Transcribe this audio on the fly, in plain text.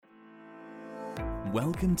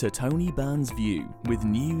Welcome to Tony Burns View with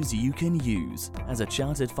news you can use. As a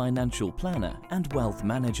chartered financial planner and wealth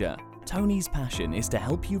manager, Tony's passion is to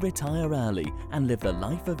help you retire early and live the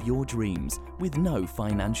life of your dreams with no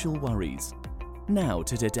financial worries. Now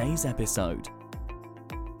to today's episode.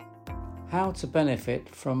 How to benefit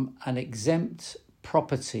from an Exempt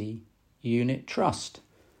Property Unit Trust.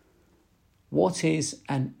 What is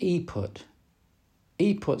an EPUT?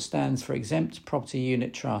 EPUT stands for Exempt Property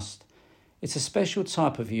Unit Trust. It's a special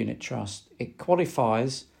type of unit trust. It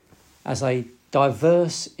qualifies as a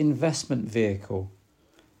diverse investment vehicle.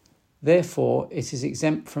 Therefore, it is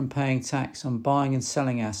exempt from paying tax on buying and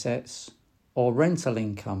selling assets or rental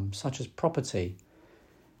income, such as property.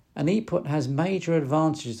 An EPUT has major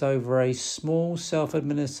advantages over a small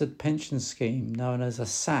self-administered pension scheme known as a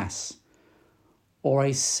SAS, or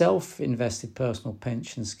a self-invested personal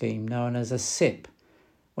pension scheme known as a SIP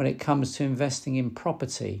when it comes to investing in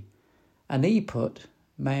property. An EPUT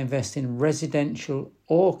may invest in residential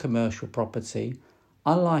or commercial property,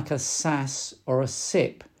 unlike a SAS or a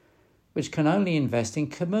SIP, which can only invest in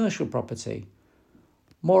commercial property.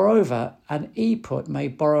 Moreover, an EPUT may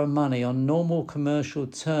borrow money on normal commercial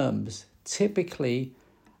terms, typically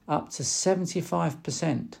up to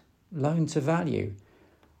 75% loan to value,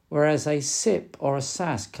 whereas a SIP or a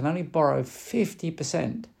SAS can only borrow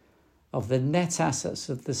 50% of the net assets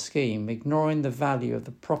of the scheme, ignoring the value of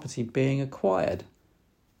the property being acquired.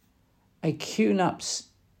 A QNUP's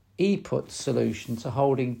EPUT solution to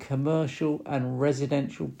holding commercial and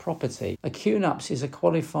residential property. A QNUPS is a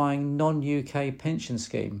qualifying non-UK pension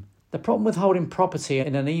scheme. The problem with holding property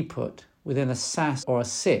in an EPUT within a SAS or a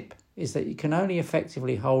SIP is that you can only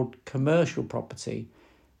effectively hold commercial property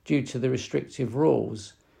due to the restrictive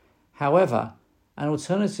rules. However, an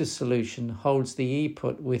alternative solution holds the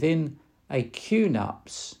EPUT within a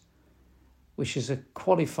QNUPS, which is a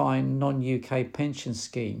qualifying non-UK pension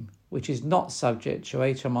scheme, which is not subject to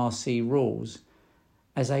HMRC rules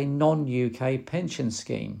as a non-UK pension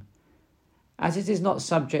scheme. As it is not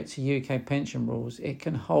subject to UK pension rules, it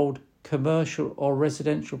can hold commercial or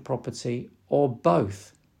residential property or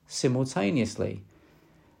both simultaneously.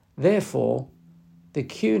 Therefore, the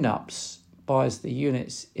QNUPS buys the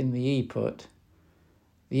units in the EPUT.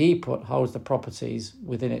 The EPUT holds the properties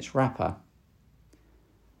within its wrapper.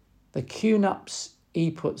 The QNUPS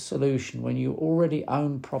EPUT solution when you already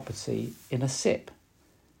own property in a SIP.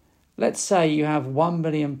 Let's say you have £1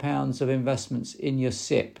 million of investments in your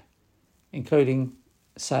SIP, including,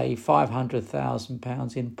 say,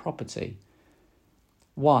 £500,000 in property.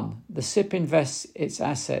 1. The SIP invests its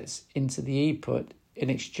assets into the EPUT in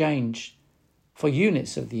exchange for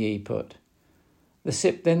units of the EPUT. The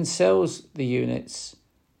SIP then sells the units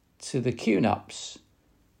to the QNUPS.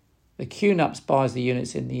 The QNUPS buys the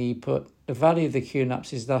units in the EPUT. The value of the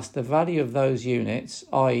QNUPS is thus the value of those units,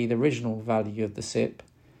 i.e. the original value of the SIP.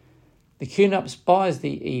 The QNUPS buys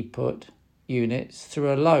the EPUT units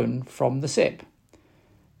through a loan from the SIP.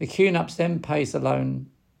 The QNUPS then pays the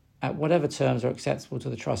loan at whatever terms are acceptable to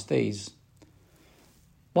the trustees.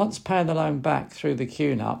 Once paying the loan back through the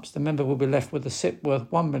QNUPS, the member will be left with a SIP worth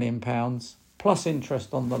 £1 million plus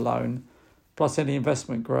interest on the loan, plus any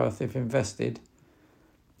investment growth if invested,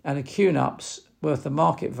 and a QNUPS worth the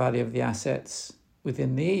market value of the assets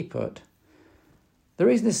within the EPUT. The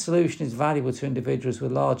reason this solution is valuable to individuals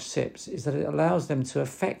with large SIPs is that it allows them to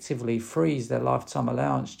effectively freeze their lifetime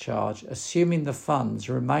allowance charge, assuming the funds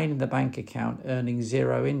remain in the bank account earning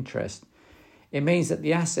zero interest. It means that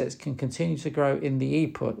the assets can continue to grow in the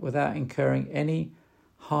EPUT without incurring any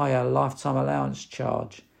higher lifetime allowance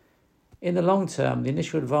charge. In the long term, the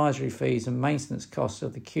initial advisory fees and maintenance costs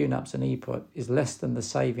of the QNUPS and EPUT is less than the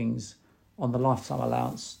savings on the lifetime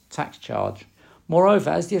allowance tax charge.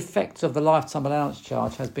 Moreover, as the effect of the lifetime allowance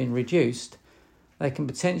charge has been reduced, they can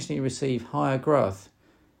potentially receive higher growth.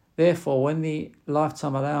 Therefore, when the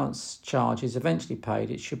lifetime allowance charge is eventually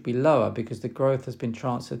paid, it should be lower because the growth has been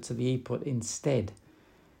transferred to the EPUT instead.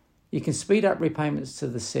 You can speed up repayments to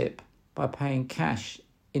the SIP by paying cash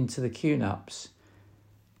into the QNUPS.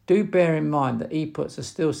 Do bear in mind that EPUTs are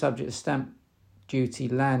still subject to stamp duty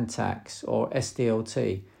land tax or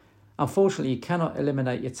SDLT. Unfortunately, you cannot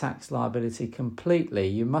eliminate your tax liability completely.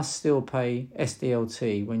 You must still pay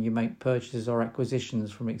SDLT when you make purchases or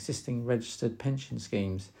acquisitions from existing registered pension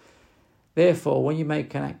schemes. Therefore, when you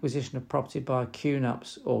make an acquisition of property by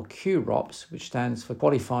QNUPS or QROPS, which stands for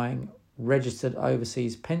Qualifying Registered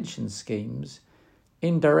Overseas Pension Schemes,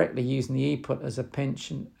 indirectly using the EPUT as a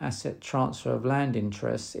pension asset transfer of land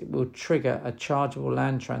interests, it will trigger a chargeable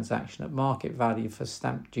land transaction at market value for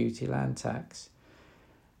stamp duty land tax.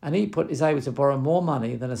 An EPUT is able to borrow more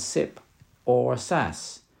money than a SIP or a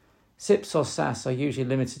SAS. SIPs or SAS are usually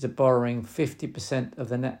limited to borrowing 50% of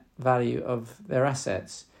the net value of their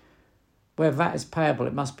assets. Where VAT is payable,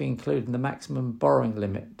 it must be included in the maximum borrowing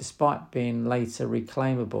limit. Despite being later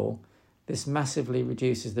reclaimable, this massively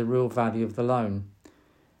reduces the real value of the loan.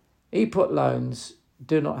 EPUT loans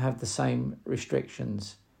do not have the same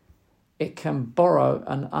restrictions. It can borrow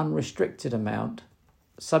an unrestricted amount,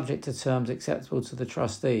 subject to terms acceptable to the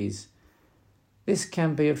trustees. This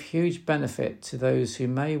can be of huge benefit to those who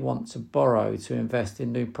may want to borrow to invest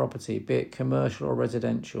in new property, be it commercial or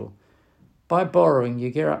residential. By borrowing, you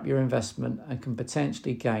gear up your investment and can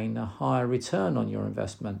potentially gain a higher return on your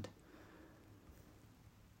investment.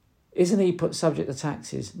 Is an EPUT subject to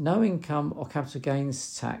taxes? No income or capital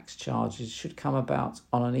gains tax charges should come about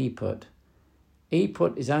on an EPUT.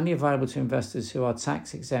 EPUT is only available to investors who are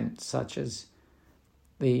tax exempt, such as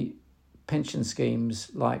the pension schemes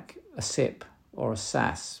like a SIP or a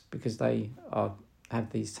SAS, because they have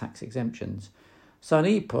these tax exemptions. So an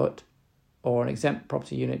EPUT, or an exempt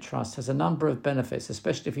property unit trust, has a number of benefits,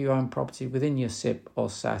 especially if you own property within your SIP or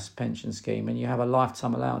SAS pension scheme and you have a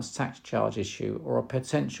lifetime allowance tax charge issue or a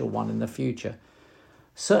potential one in the future.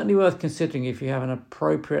 Certainly worth considering if you have an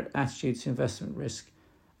appropriate attitude to investment risk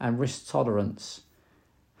and risk tolerance.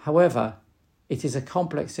 However, it is a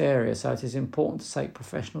complex area, so it is important to take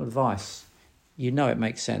professional advice. You know it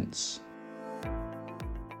makes sense.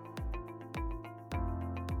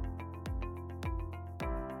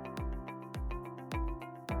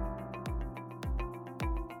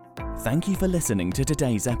 Thank you for listening to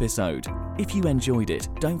today's episode. If you enjoyed it,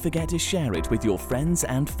 don't forget to share it with your friends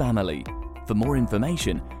and family. For more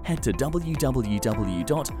information, head to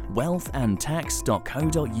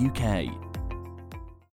www.wealthandtax.co.uk.